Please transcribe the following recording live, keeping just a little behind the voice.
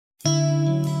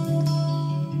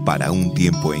Para un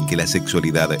tiempo en que la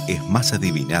sexualidad es más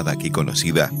adivinada que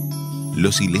conocida,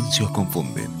 los silencios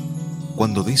confunden.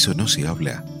 Cuando de eso no se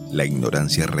habla, la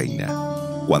ignorancia reina.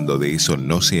 Cuando de eso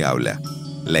no se habla,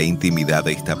 la intimidad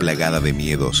está plagada de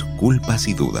miedos, culpas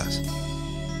y dudas.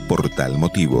 Por tal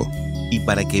motivo, y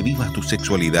para que vivas tu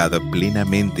sexualidad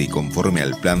plenamente y conforme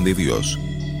al plan de Dios,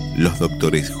 los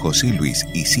doctores José Luis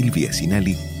y Silvia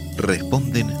Sinali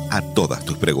responden a todas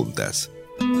tus preguntas.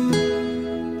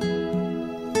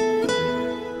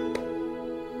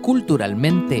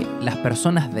 Culturalmente, las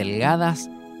personas delgadas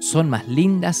son más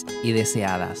lindas y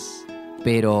deseadas.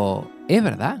 Pero, ¿es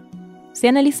verdad? Si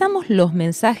analizamos los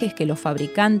mensajes que los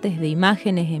fabricantes de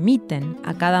imágenes emiten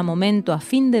a cada momento a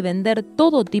fin de vender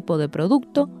todo tipo de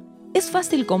producto, es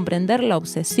fácil comprender la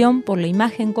obsesión por la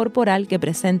imagen corporal que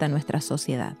presenta nuestra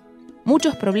sociedad.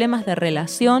 Muchos problemas de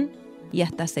relación y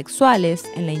hasta sexuales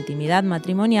en la intimidad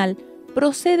matrimonial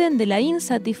proceden de la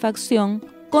insatisfacción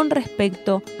con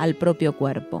respecto al propio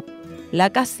cuerpo. La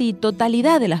casi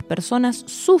totalidad de las personas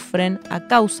sufren a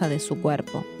causa de su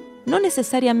cuerpo, no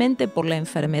necesariamente por la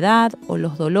enfermedad o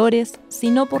los dolores,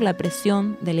 sino por la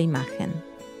presión de la imagen.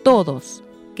 Todos,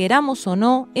 queramos o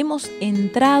no, hemos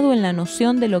entrado en la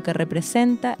noción de lo que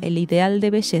representa el ideal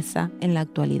de belleza en la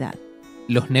actualidad.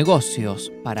 Los negocios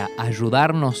para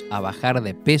ayudarnos a bajar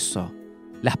de peso,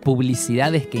 las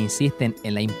publicidades que insisten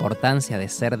en la importancia de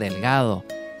ser delgado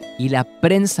y la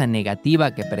prensa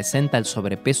negativa que presenta el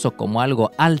sobrepeso como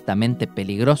algo altamente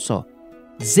peligroso,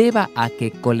 lleva a que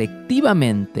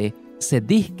colectivamente se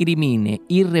discrimine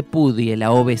y repudie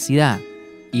la obesidad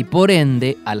y por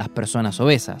ende a las personas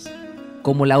obesas.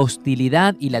 Como la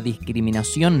hostilidad y la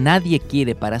discriminación nadie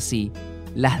quiere para sí,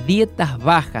 las dietas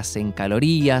bajas en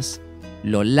calorías,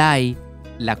 lo light,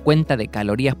 la cuenta de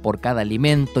calorías por cada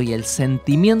alimento y el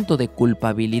sentimiento de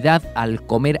culpabilidad al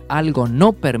comer algo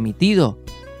no permitido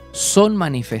son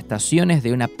manifestaciones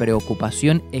de una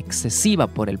preocupación excesiva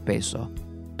por el peso,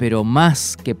 pero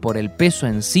más que por el peso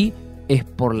en sí, es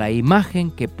por la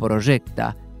imagen que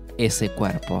proyecta ese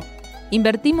cuerpo.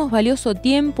 Invertimos valioso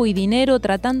tiempo y dinero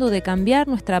tratando de cambiar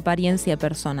nuestra apariencia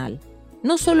personal.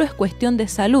 No solo es cuestión de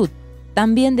salud,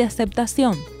 también de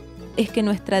aceptación. Es que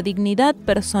nuestra dignidad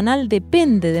personal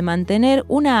depende de mantener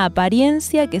una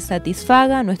apariencia que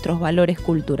satisfaga nuestros valores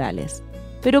culturales.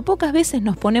 Pero pocas veces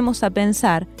nos ponemos a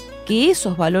pensar que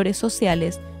esos valores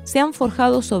sociales se han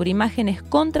forjado sobre imágenes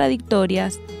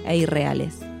contradictorias e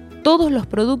irreales. Todos los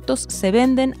productos se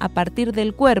venden a partir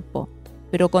del cuerpo,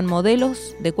 pero con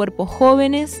modelos de cuerpos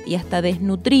jóvenes y hasta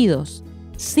desnutridos,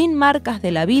 sin marcas de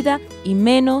la vida y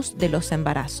menos de los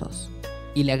embarazos.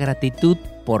 Y la gratitud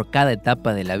por cada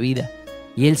etapa de la vida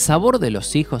y el sabor de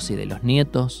los hijos y de los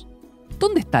nietos.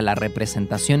 ¿Dónde está la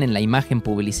representación en la imagen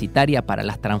publicitaria para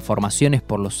las transformaciones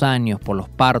por los años, por los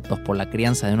partos, por la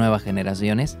crianza de nuevas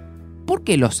generaciones? ¿Por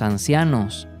qué los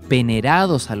ancianos,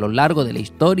 venerados a lo largo de la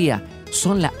historia,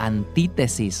 son la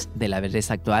antítesis de la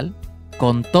belleza actual?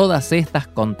 Con todas estas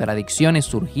contradicciones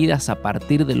surgidas a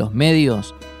partir de los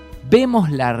medios, vemos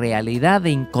la realidad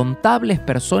de incontables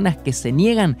personas que se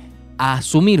niegan a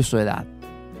asumir su edad,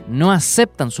 no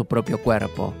aceptan su propio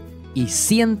cuerpo y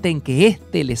sienten que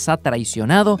éste les ha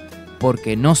traicionado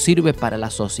porque no sirve para la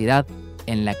sociedad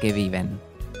en la que viven.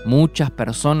 Muchas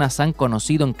personas han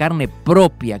conocido en carne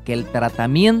propia que el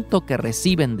tratamiento que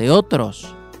reciben de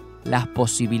otros, las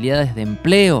posibilidades de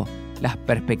empleo, las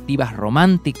perspectivas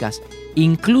románticas,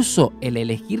 incluso el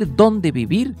elegir dónde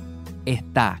vivir,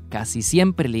 está casi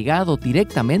siempre ligado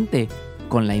directamente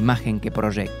con la imagen que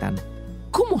proyectan.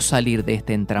 ¿Cómo salir de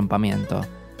este entrampamiento?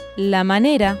 La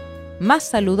manera más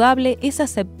saludable es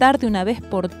aceptar de una vez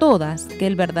por todas que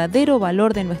el verdadero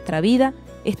valor de nuestra vida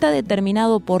está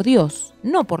determinado por Dios,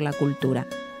 no por la cultura.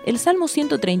 El Salmo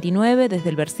 139, desde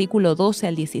el versículo 12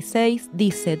 al 16,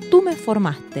 dice: Tú me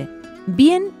formaste,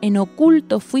 bien en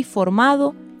oculto fui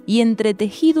formado y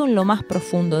entretejido en lo más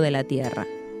profundo de la tierra.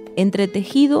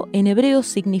 Entretejido en hebreo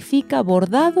significa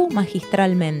bordado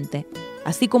magistralmente.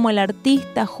 Así como el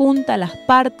artista junta las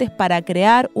partes para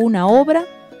crear una obra,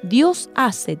 Dios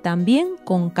hace también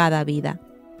con cada vida.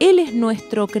 Él es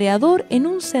nuestro creador en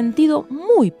un sentido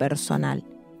muy personal.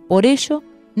 Por ello,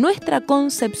 nuestra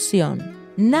concepción,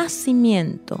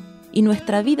 nacimiento y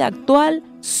nuestra vida actual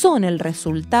son el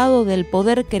resultado del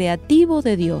poder creativo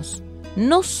de Dios,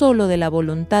 no solo de la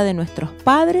voluntad de nuestros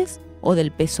padres o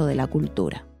del peso de la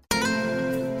cultura.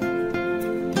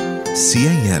 Si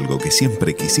hay algo que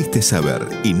siempre quisiste saber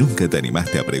y nunca te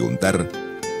animaste a preguntar,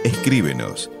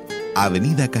 escríbenos.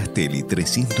 Avenida Castelli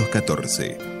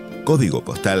 314, Código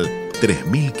Postal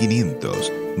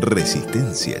 3500,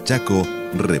 Resistencia Chaco,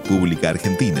 República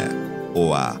Argentina,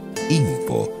 o a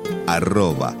info@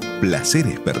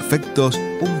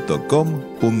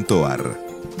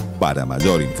 @placeresperfectos.com.ar. Para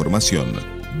mayor información,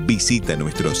 visita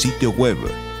nuestro sitio web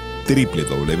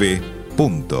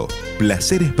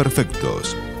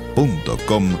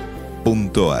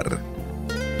www.placeresperfectos.com.ar.